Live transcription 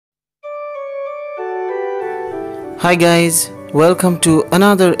Hi guys, welcome to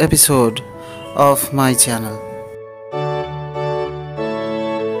another episode of my channel.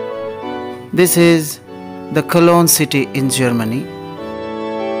 This is the Cologne city in Germany.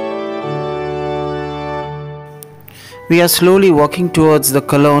 We are slowly walking towards the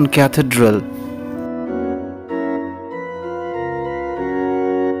Cologne Cathedral.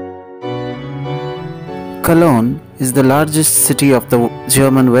 Cologne is the largest city of the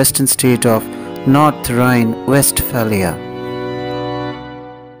German western state of North Rhine-Westphalia.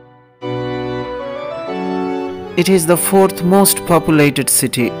 It is the fourth most populated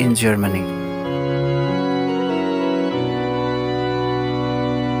city in Germany.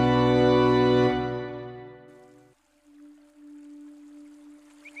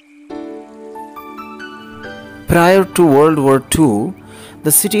 Prior to World War II,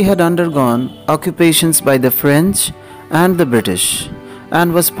 the city had undergone occupations by the French and the British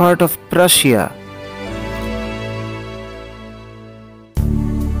and was part of Prussia.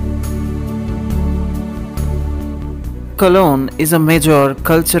 Cologne is a major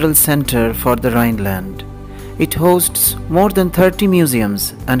cultural center for the Rhineland. It hosts more than 30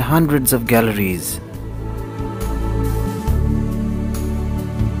 museums and hundreds of galleries.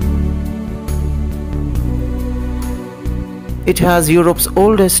 It has Europe's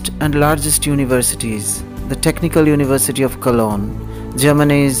oldest and largest universities, the Technical University of Cologne,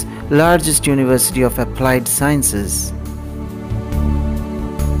 Germany's largest university of applied sciences.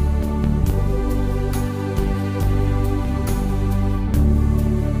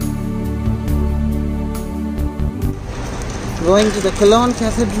 Going to the Cologne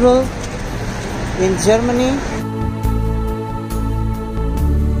Cathedral in Germany.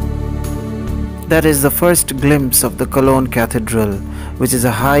 That is the first glimpse of the Cologne Cathedral, which is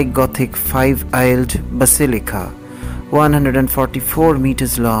a high Gothic five-aisled basilica, 144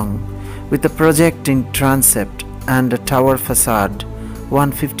 meters long, with a projecting transept and a tower facade,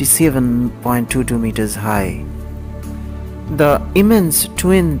 157.22 meters high. The immense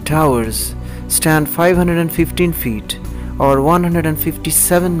twin towers stand 515 feet or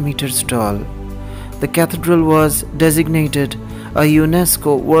 157 meters tall. The cathedral was designated a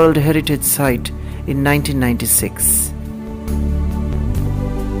UNESCO World Heritage Site in 1996.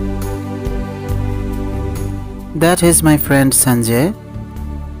 That is my friend Sanjay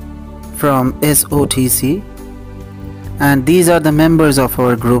from SOTC, and these are the members of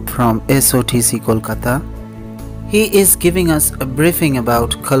our group from SOTC Kolkata. He is giving us a briefing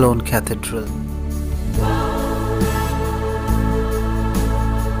about Cologne Cathedral.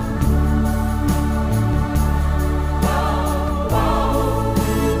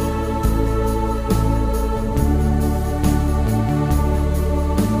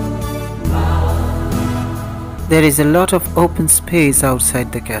 There is a lot of open space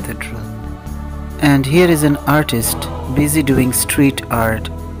outside the cathedral, and here is an artist busy doing street art,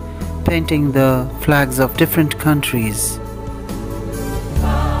 painting the flags of different countries.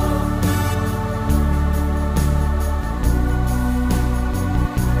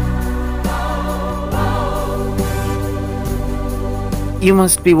 You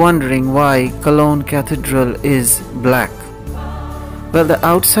must be wondering why Cologne Cathedral is black. Well, the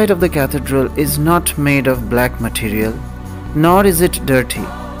outside of the cathedral is not made of black material, nor is it dirty.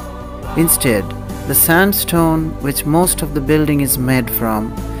 Instead, the sandstone, which most of the building is made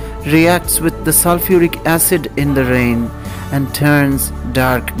from, reacts with the sulfuric acid in the rain and turns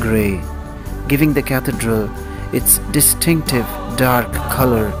dark grey, giving the cathedral its distinctive dark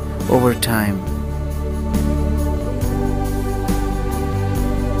color over time.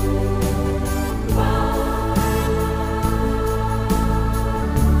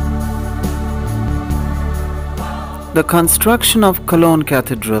 The construction of Cologne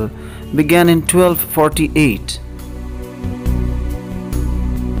Cathedral began in 1248.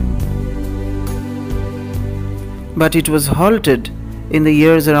 But it was halted in the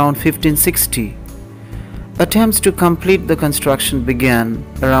years around 1560. Attempts to complete the construction began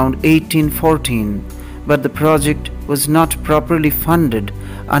around 1814, but the project was not properly funded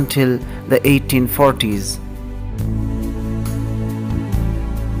until the 1840s.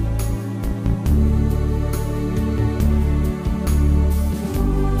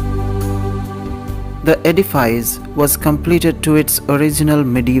 The edifice was completed to its original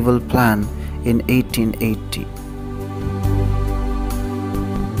medieval plan in 1880.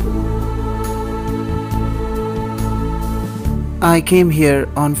 I came here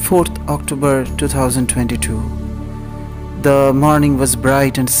on 4th October 2022. The morning was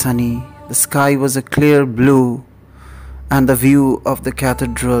bright and sunny, the sky was a clear blue, and the view of the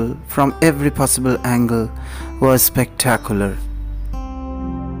cathedral from every possible angle was spectacular.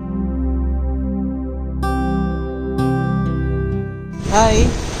 Hi,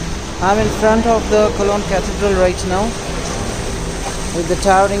 I'm in front of the Cologne Cathedral right now, with the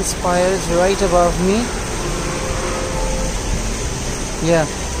towering spires right above me. Yeah,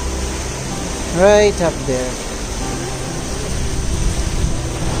 right up there.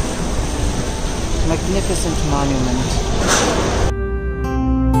 Magnificent monument.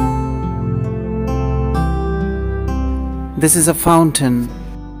 This is a fountain.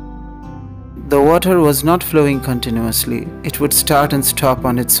 The water was not flowing continuously. It would start and stop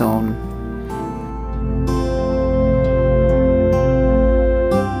on its own.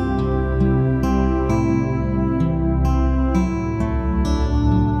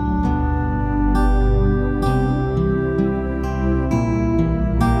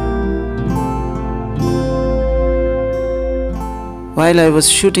 While I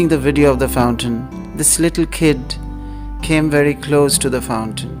was shooting the video of the fountain, this little kid came very close to the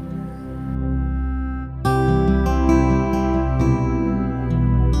fountain.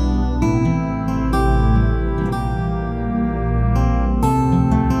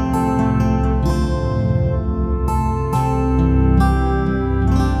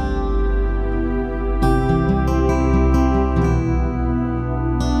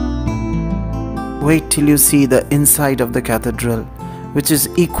 Wait till you see the inside of the cathedral, which is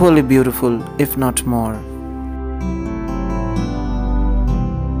equally beautiful, if not more.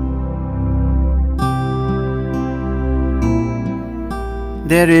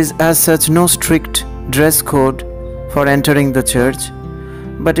 There is as such no strict dress code for entering the church,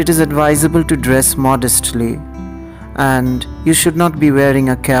 but it is advisable to dress modestly, and you should not be wearing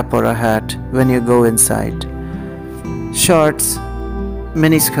a cap or a hat when you go inside. Shorts,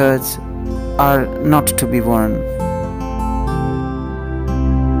 miniskirts are not to be worn.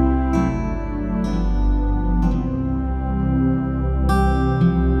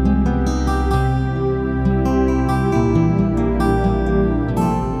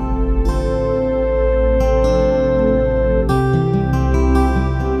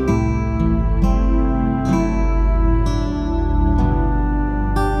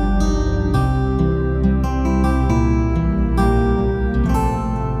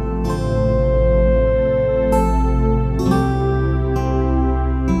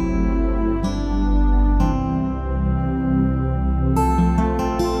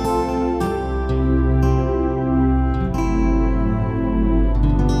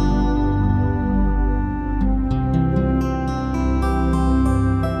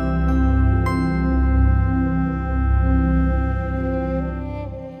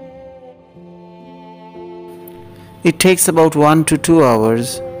 It takes about 1 to 2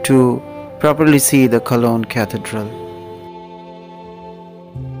 hours to properly see the Cologne Cathedral.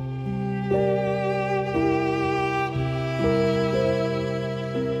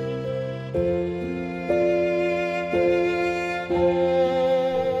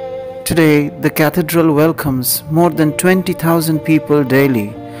 Today, the cathedral welcomes more than 20,000 people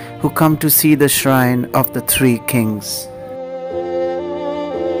daily who come to see the shrine of the three kings.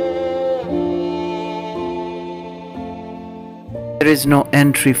 There is no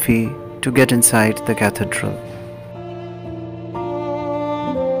entry fee to get inside the cathedral.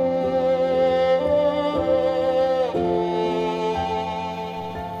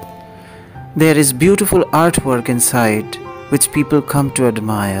 There is beautiful artwork inside which people come to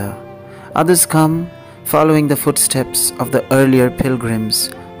admire. Others come following the footsteps of the earlier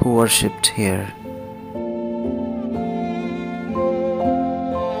pilgrims who worshipped here.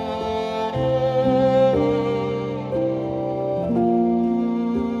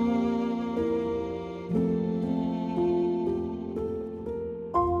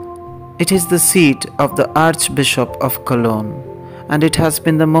 It is the seat of the Archbishop of Cologne, and it has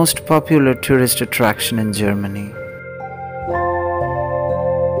been the most popular tourist attraction in Germany.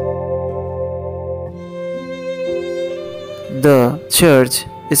 The church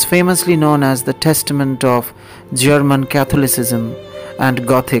is famously known as the testament of German Catholicism and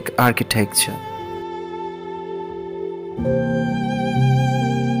Gothic architecture.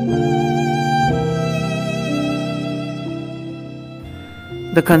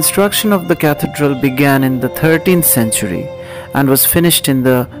 The construction of the cathedral began in the 13th century and was finished in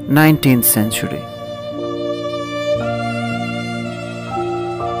the 19th century.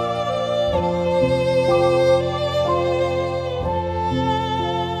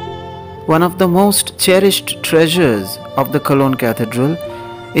 One of the most cherished treasures of the Cologne Cathedral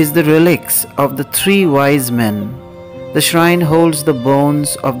is the relics of the three wise men. The shrine holds the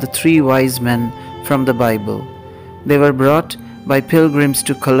bones of the three wise men from the Bible. They were brought by pilgrims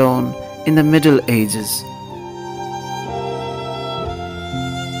to Cologne in the Middle Ages.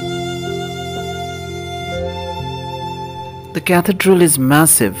 The cathedral is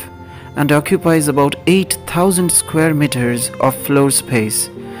massive and occupies about 8,000 square meters of floor space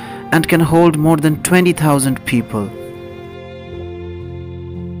and can hold more than 20,000 people.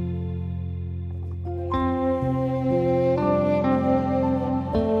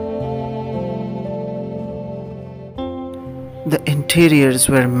 The interiors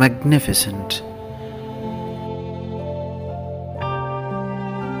were magnificent.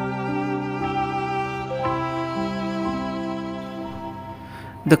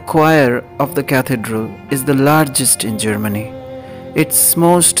 The choir of the cathedral is the largest in Germany. Its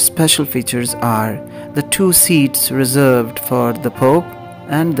most special features are the 2 seats reserved for the Pope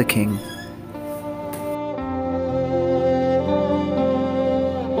and the King.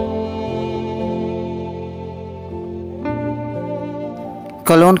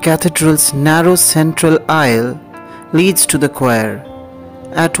 Cologne Cathedral's narrow central aisle leads to the choir.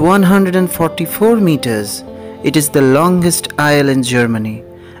 At 144 meters, it is the longest aisle in Germany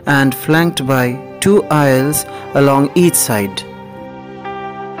and flanked by 2 aisles along each side.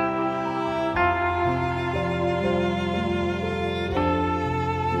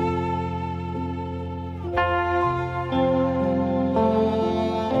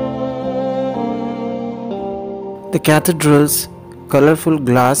 The cathedral's colorful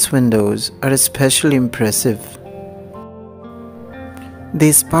glass windows are especially impressive.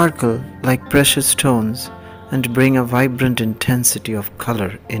 They sparkle like precious stones and bring a vibrant intensity of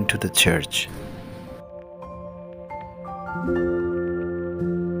color into the church.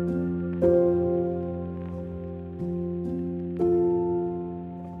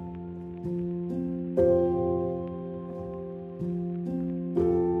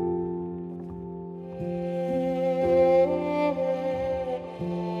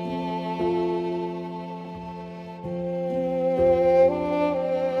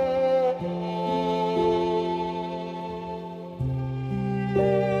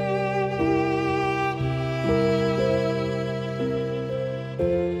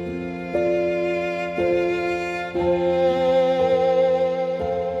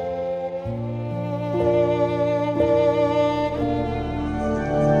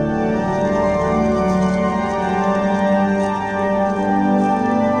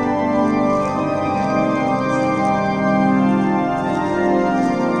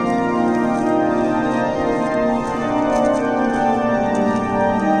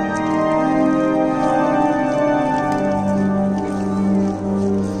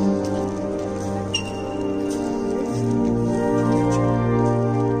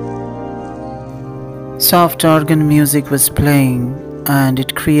 Soft organ music was playing and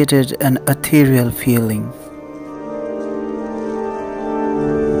it created an ethereal feeling.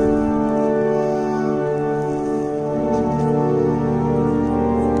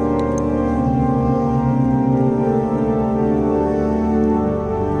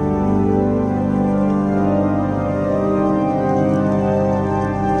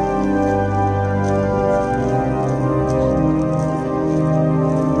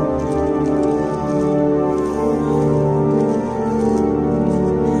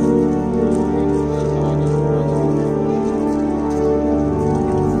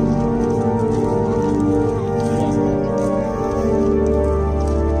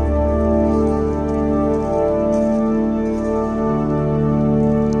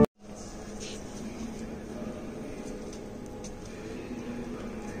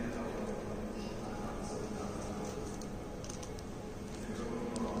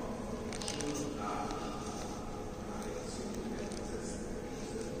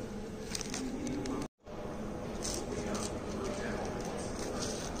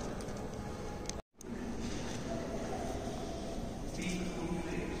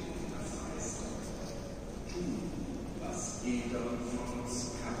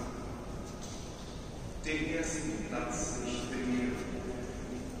 Den ersten Platz nicht begehren,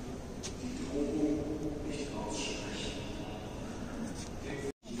 die Drohung nicht aussprechen.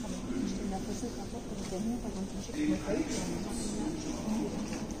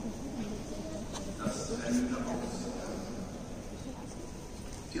 Das trennende Aus.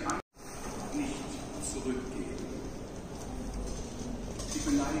 Die Angst nicht zurückgehen. Die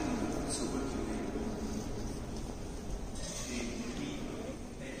Beleidigung zurücklegen.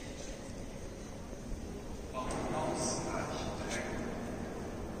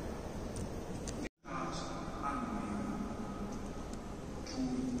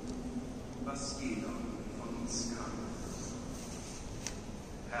 Was jeder von uns kann.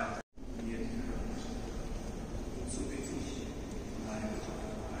 Herr, mir die Hand. So bitte ich, bleibe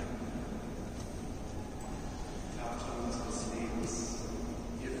bei mir. Vater unseres Lebens,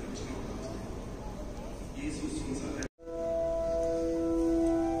 wir vertrauen dir. Jesus, unser Herr.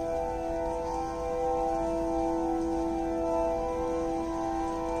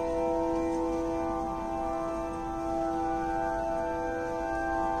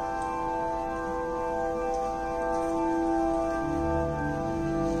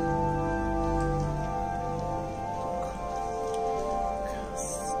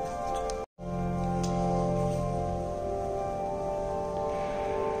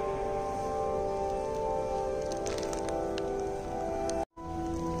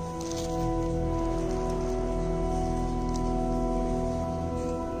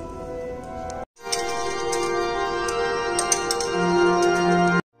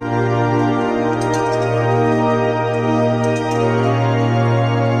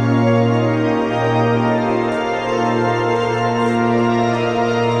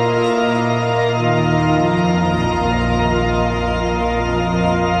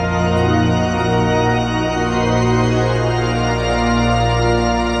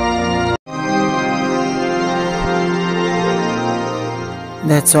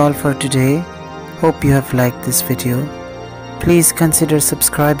 That's all for today. Hope you have liked this video. Please consider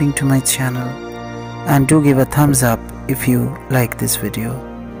subscribing to my channel and do give a thumbs up if you like this video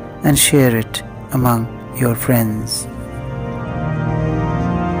and share it among your friends.